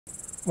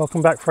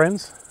Welcome back,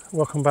 friends.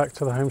 Welcome back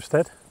to the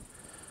homestead.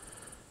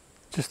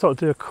 Just thought I'd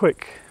do a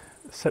quick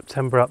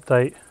September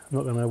update. I'm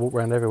not going to walk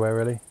around everywhere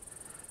really.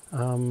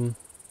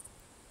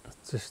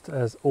 Just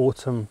as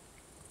autumn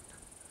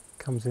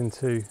comes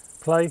into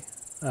play,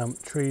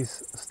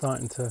 trees are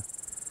starting to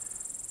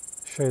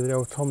show the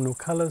autumnal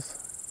colours.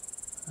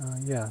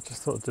 Yeah,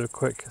 just thought I'd do a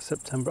quick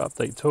September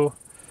update tour.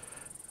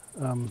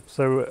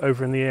 So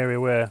over in the area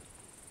where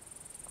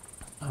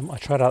I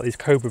tried out these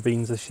cobra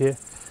beans this year,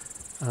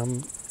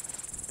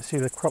 see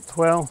they're cropped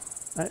well.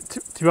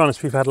 To be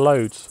honest, we've had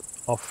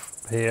loads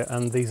off here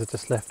and these are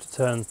just left to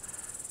turn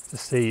to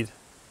seed,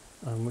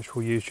 which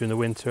we'll use during the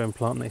winter and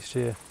plant next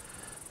year.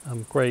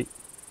 Great,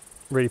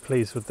 really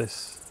pleased with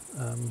this,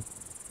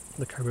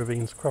 the cobra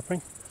beans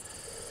cropping.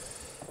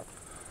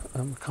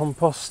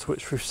 Compost,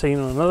 which we've seen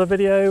on another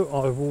video,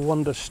 I will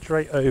wander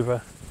straight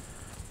over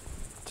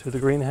to the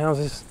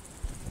greenhouses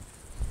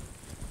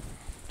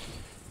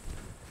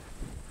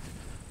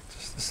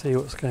just to see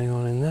what's going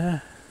on in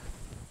there.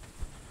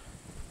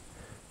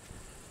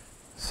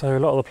 So a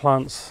lot of the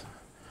plants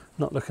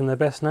not looking their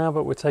best now,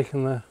 but we're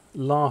taking the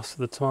last of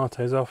the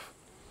tomatoes off,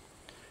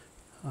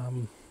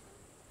 and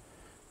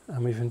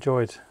we've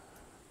enjoyed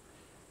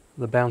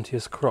the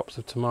bounteous crops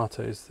of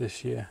tomatoes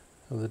this year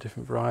of the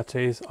different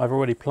varieties. I've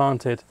already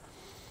planted,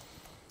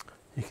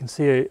 you can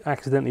see I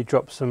accidentally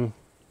dropped some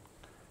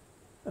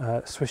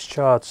Swiss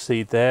chard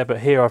seed there, but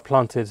here I've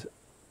planted,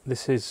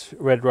 this is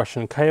red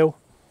Russian kale,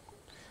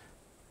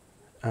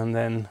 and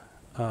then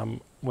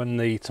when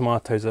the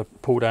tomatoes are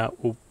pulled out,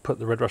 we'll put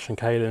the red Russian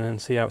kale in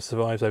and see how it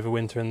survives over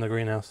winter in the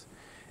greenhouse.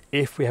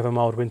 If we have a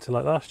mild winter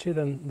like last year,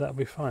 then that'll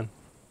be fine.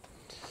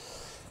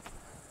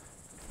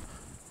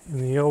 In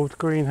the old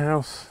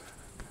greenhouse,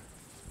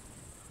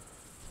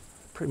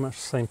 pretty much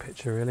the same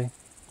picture really.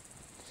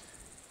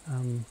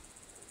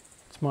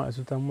 Tomatoes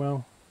have done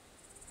well.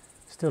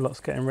 Still lots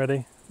getting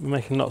ready. We're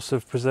making lots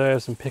of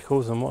preserves and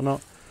pickles and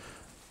whatnot.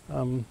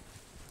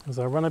 There's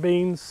our runner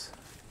beans.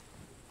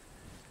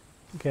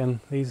 Again,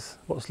 these,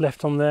 what's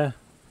left on there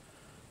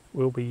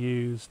will be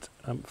used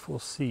for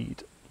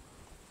seed.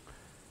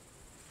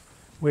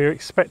 We're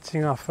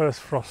expecting our first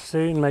frost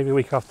soon, maybe a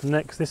week after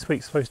next. This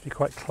week's supposed to be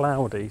quite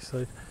cloudy,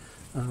 so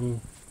the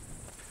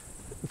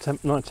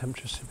night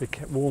temperatures should be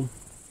kept warm.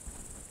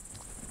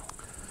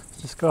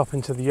 Let's just go up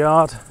into the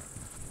yard.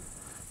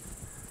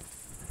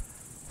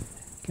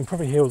 You can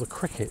probably hear all the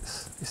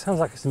crickets. It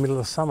sounds like it's the middle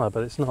of the summer,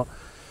 but it's not.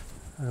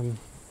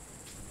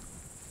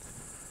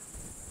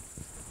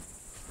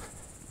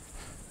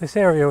 This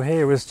area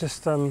here was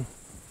just,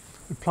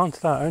 we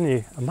planted out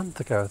only a month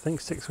ago, I think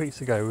 6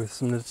 weeks ago, with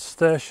some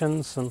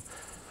nasturtiums, some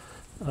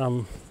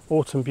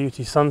autumn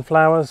beauty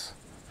sunflowers,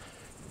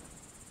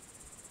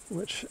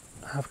 which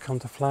have come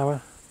to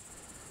flower.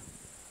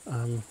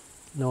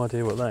 No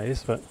idea what that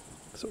is, but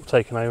sort of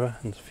taken over,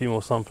 and a few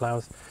more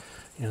sunflowers.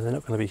 You know, they're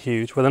not going to be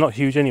huge. Well, they're not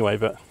huge anyway,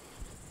 but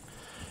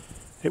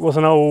it was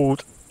an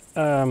old,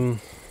 I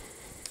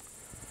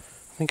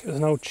think it was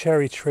an old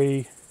cherry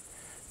tree,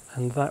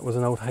 and that was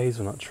an old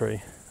hazelnut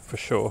tree for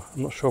sure.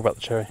 I'm not sure about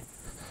the cherry.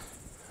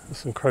 There's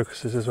some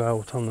crocuses as well,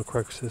 autumnal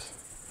crocuses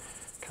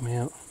coming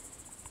out.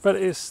 But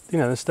it's, you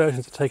know, the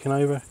nasturtiums are taken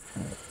over.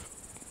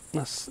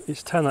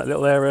 It's turned that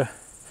little area,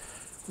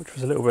 which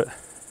was a little bit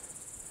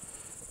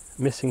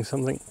missing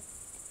something,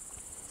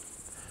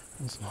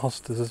 and some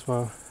hostas as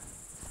well.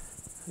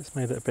 It's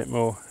made it a bit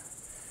more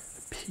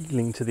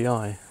appealing to the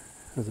eye.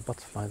 There's a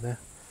butterfly there.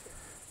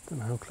 Don't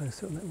know how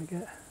close it'll let me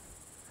get.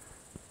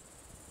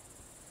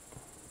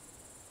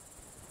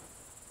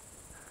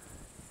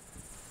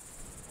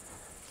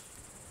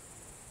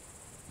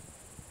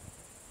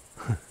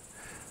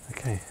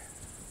 Okay,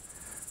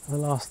 the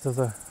last of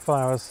the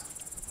flowers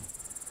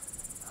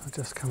are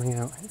just coming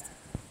out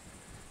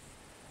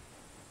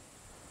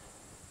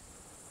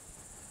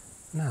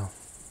now,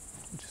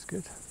 which is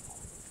good.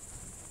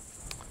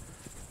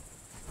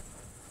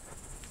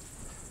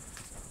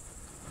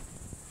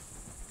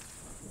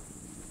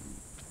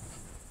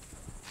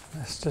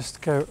 Let's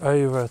just go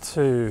over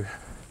to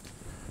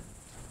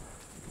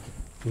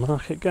the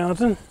market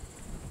garden.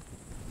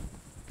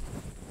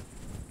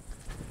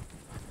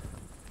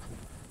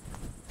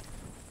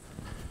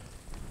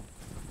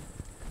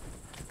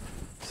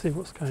 See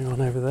what's going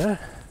on over there.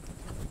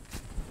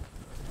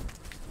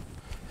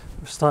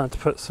 We're starting to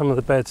put some of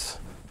the beds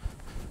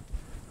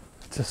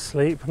to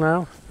sleep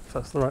now, if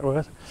that's the right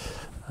word.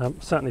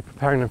 Certainly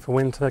preparing them for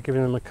winter,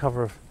 giving them a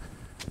cover of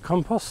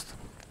compost.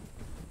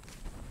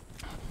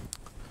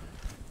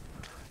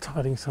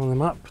 Tidying some of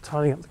them up,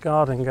 tidying up the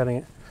garden, getting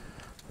it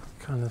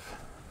kind of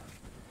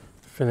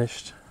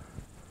finished.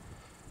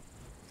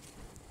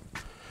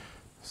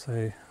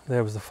 So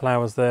there was the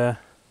flowers there.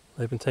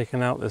 They've been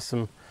taken out. There's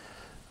some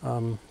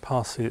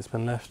parsley that's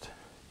been left.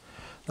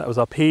 That was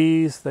our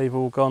peas, they've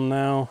all gone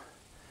now,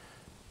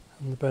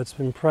 and the bed's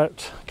been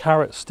prepped.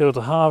 Carrots still to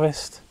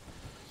harvest,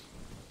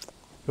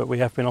 but we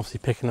have been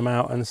obviously picking them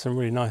out, and there's some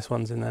really nice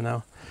ones in there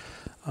now.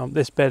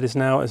 This bed is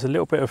now, there's a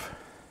little bit of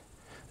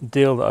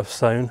dill that I've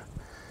sown.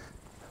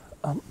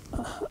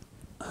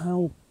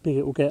 How big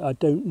it will get, I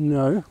don't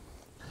know.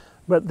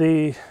 But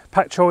the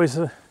pak choys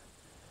are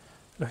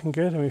looking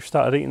good, and we've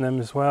started eating them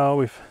as well.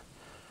 We've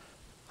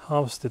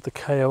harvested the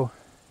kale.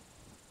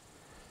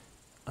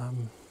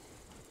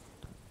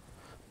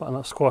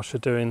 Butternut squash are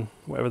doing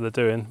whatever they're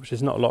doing, which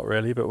is not a lot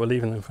really, but we're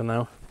leaving them for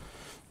now.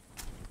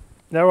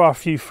 There are a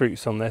few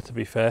fruits on there, to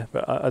be fair,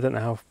 but I don't know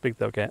how big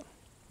they'll get.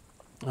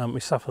 We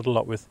suffered a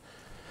lot with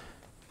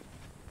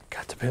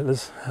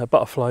caterpillars,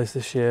 butterflies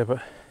this year,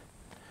 but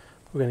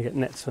we're going to get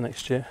nets for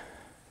next year.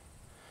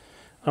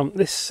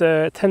 This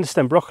tender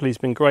stem broccoli's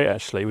been great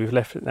actually. We've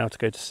left it now to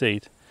go to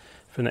seed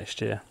for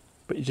next year,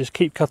 but you just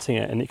keep cutting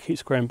it and it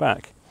keeps growing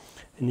back,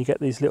 and you get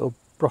these little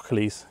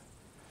broccolis,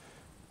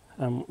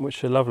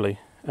 which are lovely,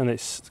 and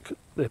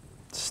the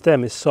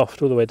stem is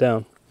soft all the way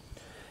down,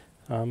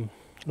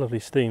 lovely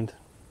steamed,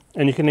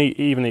 and you can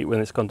even eat when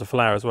it's gone to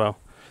flower as well,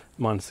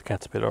 minus the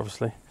caterpillar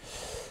obviously.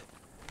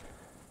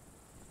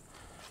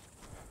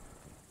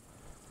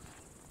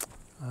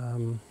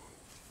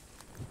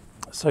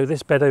 So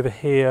this bed over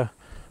here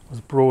was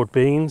broad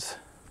beans,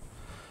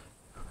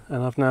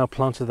 and I've now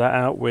planted that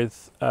out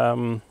with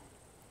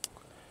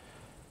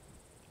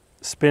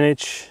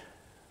spinach,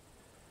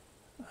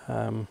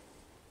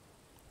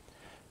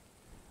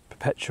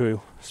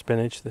 perpetual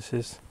spinach. This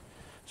is,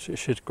 it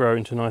should grow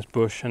into a nice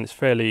bush, and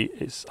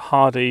it's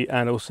hardy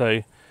and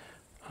also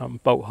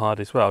bolt hard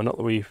as well. Not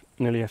that we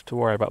nearly have to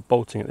worry about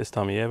bolting at this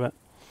time of year, but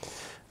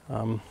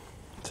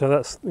so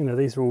that's,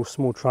 these are all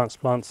small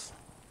transplants.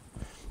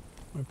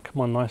 They've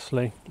come on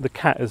nicely. The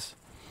cat has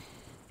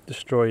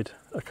destroyed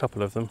a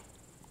couple of them.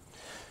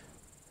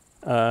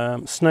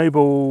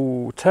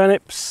 Snowball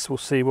turnips, we'll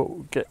see what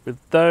we'll get with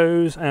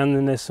those, and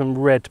then there's some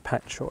red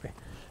pak choy.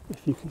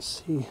 If you can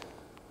see,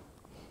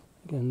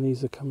 again,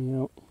 these are coming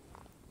out.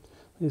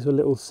 These are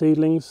little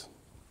seedlings,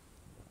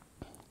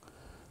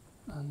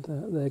 and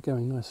they're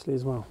going nicely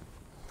as well.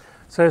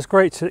 So it's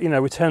great to,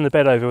 we turned the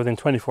bed over within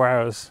 24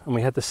 hours and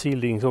we had the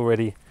seedlings all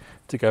ready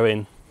to go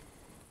in.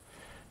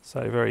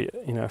 So very,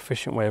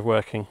 efficient way of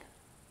working.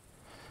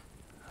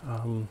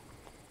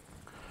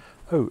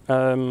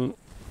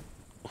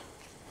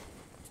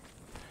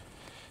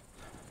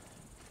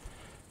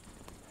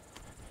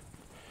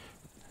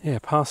 Yeah,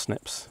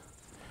 parsnips.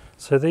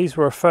 So these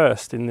were a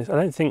first in this. I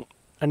don't think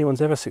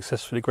anyone's ever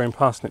successfully grown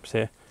parsnips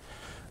here.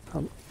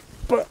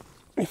 But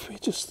if we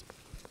just,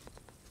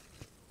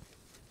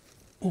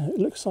 it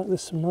looks like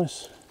there's some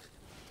nice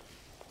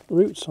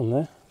roots on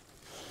there.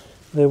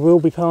 There will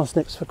be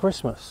parsnips for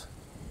Christmas,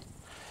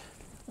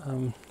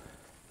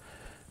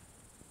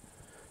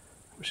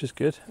 which is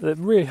good. They're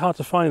really hard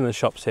to find in the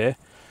shops here.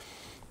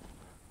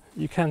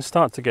 You can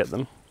start to get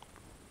them,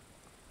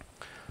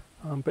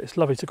 but it's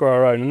lovely to grow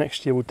our own, and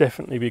next year we'll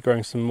definitely be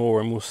growing some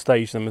more, and we'll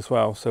stage them as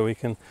well so we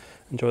can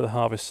enjoy the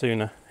harvest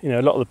sooner.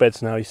 A lot of the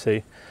beds now, you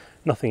see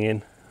nothing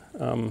in.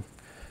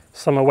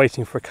 Some are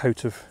waiting for a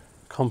coat of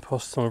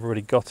compost, some have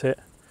already got it.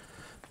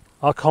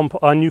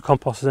 Our new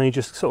compost has only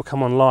just sort of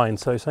come online,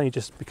 so it's only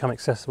just become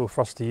accessible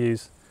for us to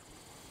use.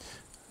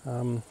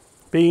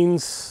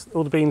 Beans,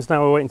 all the beans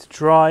now are waiting to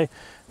dry.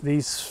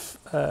 These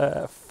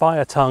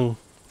fire tongue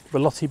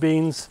velotti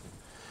beans,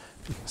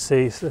 you can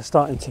see, so they're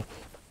starting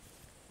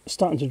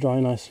to dry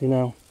nicely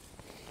now.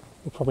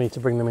 We'll probably need to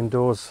bring them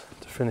indoors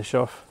to finish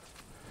off.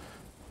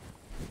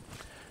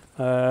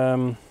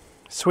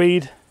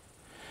 Swede,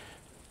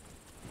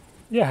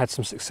 yeah, had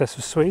some success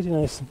with swede,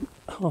 some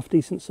half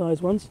decent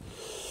sized ones.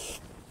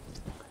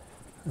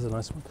 There's a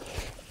nice one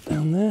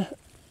down there.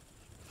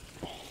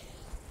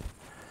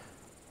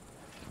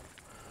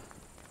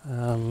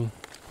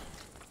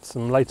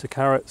 Some later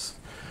carrots,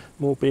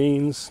 more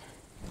beans,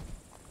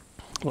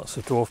 lots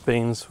of dwarf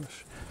beans, which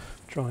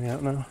are drying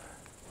out now.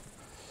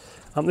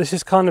 This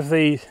is kind of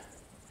the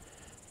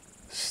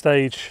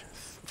stage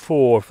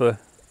 4 of the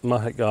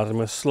market garden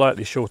with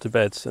slightly shorter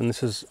beds, and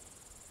this is,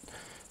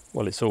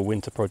 well, it's all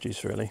winter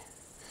produce really.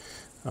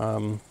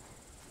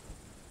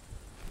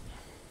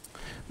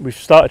 We've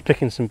started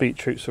picking some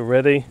beetroots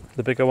already,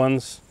 the bigger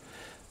ones.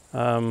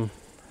 Lots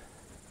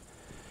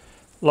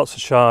of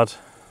chard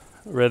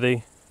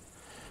ready.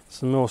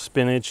 Some more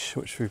spinach,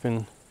 which we've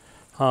been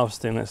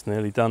harvesting, that's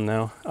nearly done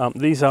now.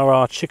 These are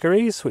our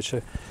chicories, which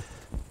are,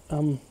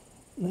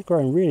 they're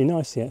growing really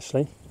nicely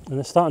actually, and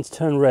they're starting to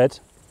turn red.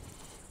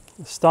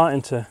 They're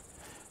starting to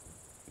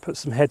put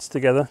some heads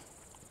together.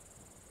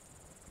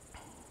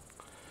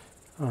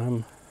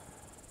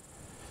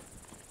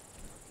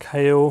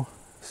 Kale,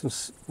 some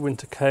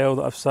winter kale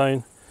that I've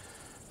sown,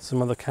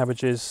 some other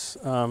cabbages,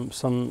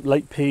 some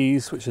late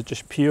peas, which are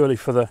just purely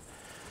for the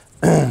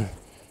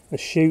the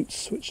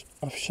shoots, which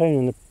I've shown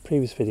in the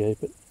previous video,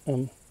 but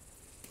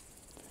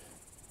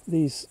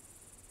these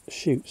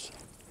shoots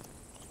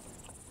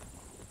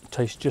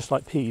taste just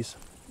like peas.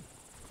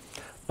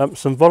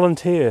 Some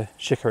volunteer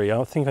chicory,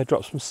 I think I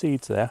dropped some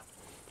seeds there,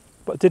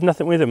 but did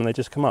nothing with them and they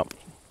just come up.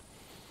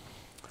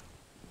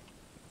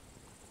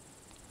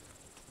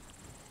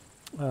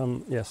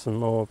 Yeah, some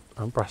more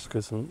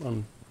brassicas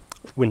and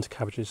winter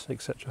cabbages,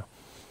 etc.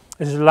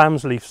 This is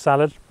lamb's leaf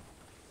salad.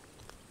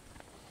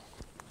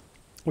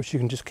 which you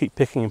can just keep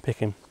picking and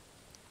picking,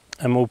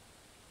 and we'll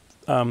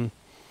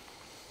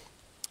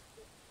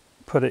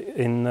put it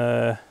in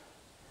the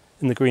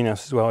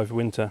greenhouse as well over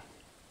winter.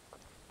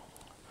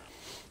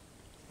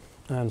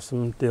 And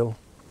some dill.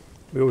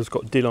 We always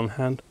got dill on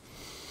hand.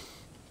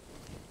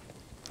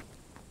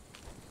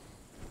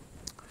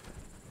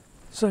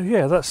 So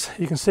yeah, that's,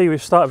 you can see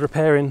we've started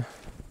repairing.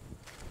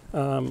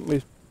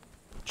 We've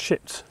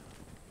chipped.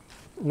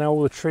 Now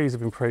all the trees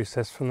have been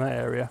processed from that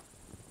area.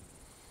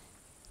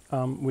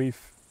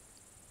 We've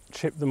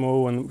chipped them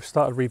all and we've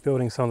started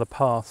rebuilding some of the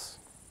paths.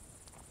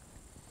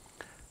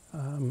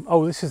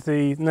 Oh, this is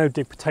the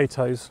no-dig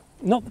potatoes.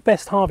 Not the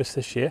best harvest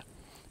this year,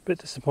 a bit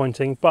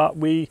disappointing, but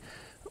we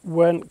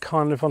weren't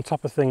kind of on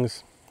top of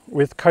things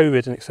with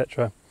COVID and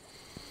etc.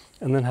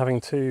 And then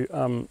having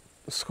to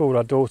school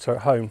our daughter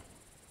at home.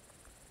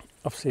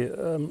 Obviously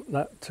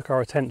that took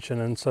our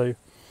attention, and so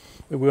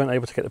we weren't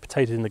able to get the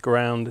potatoes in the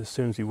ground as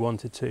soon as we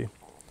wanted to.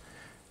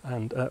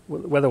 And the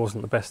weather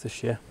wasn't the best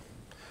this year.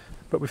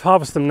 But we've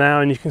harvested them now,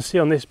 and you can see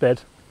on this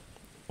bed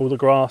all the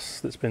grass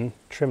that's been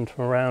trimmed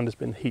from around has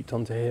been heaped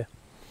onto here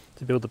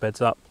to build the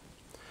beds up.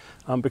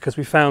 Because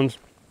we found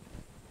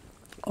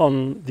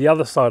on the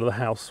other side of the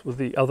house with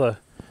the other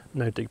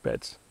no-dig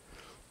beds,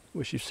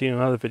 which you've seen in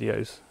other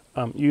videos,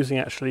 using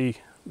actually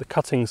the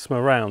cuttings from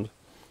around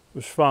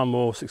was far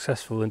more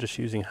successful than just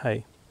using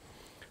hay.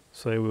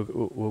 So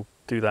we'll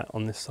do that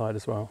on this side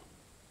as well.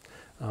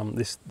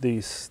 This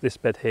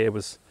bed here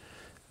was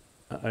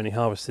only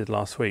harvested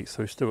last week,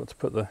 so we've still got to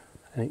put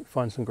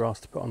find some grass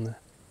to put on there.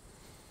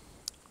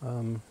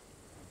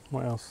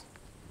 What else?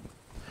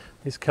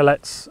 These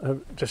colettes are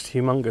just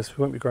humongous.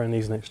 We won't be growing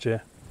these next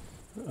year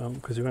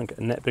because we won't get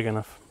a net big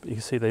enough. But you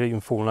can see they've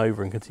even fallen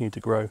over and continue to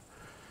grow.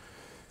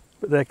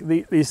 But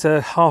these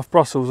are half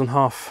Brussels and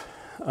half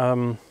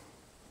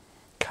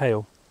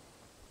kale.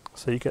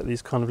 So you get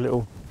these kind of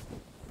little,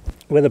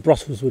 where the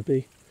Brussels would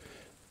be,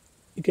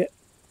 you get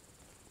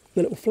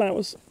the little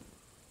flowers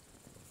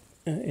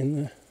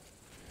in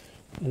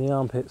the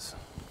armpits.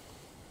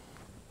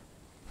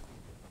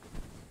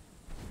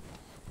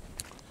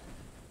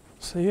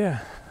 So yeah,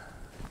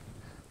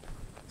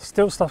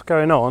 still stuff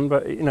going on,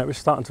 but you know, we're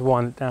starting to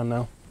wind it down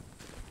now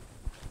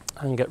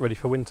and get ready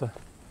for winter.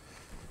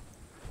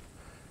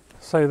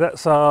 So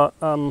that's our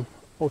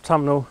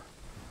autumnal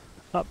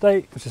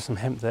update, which is some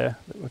hemp there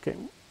that we're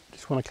getting.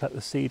 Just want to collect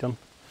the seed on.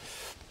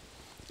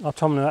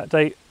 Autumnal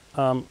update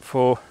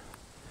for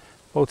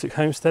Baltic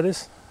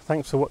homesteaders.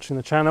 Thanks for watching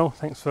the channel.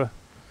 Thanks for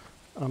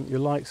your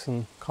likes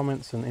and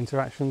comments and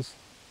interactions.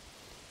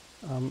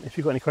 If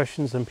you've got any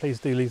questions, then please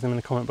do leave them in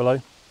the comment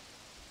below.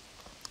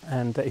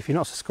 And if you're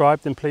not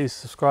subscribed, then please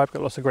subscribe.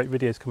 Got lots of great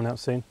videos coming out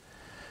soon.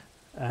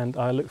 And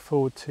I look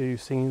forward to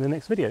seeing you in the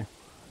next video.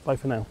 Bye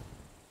for now.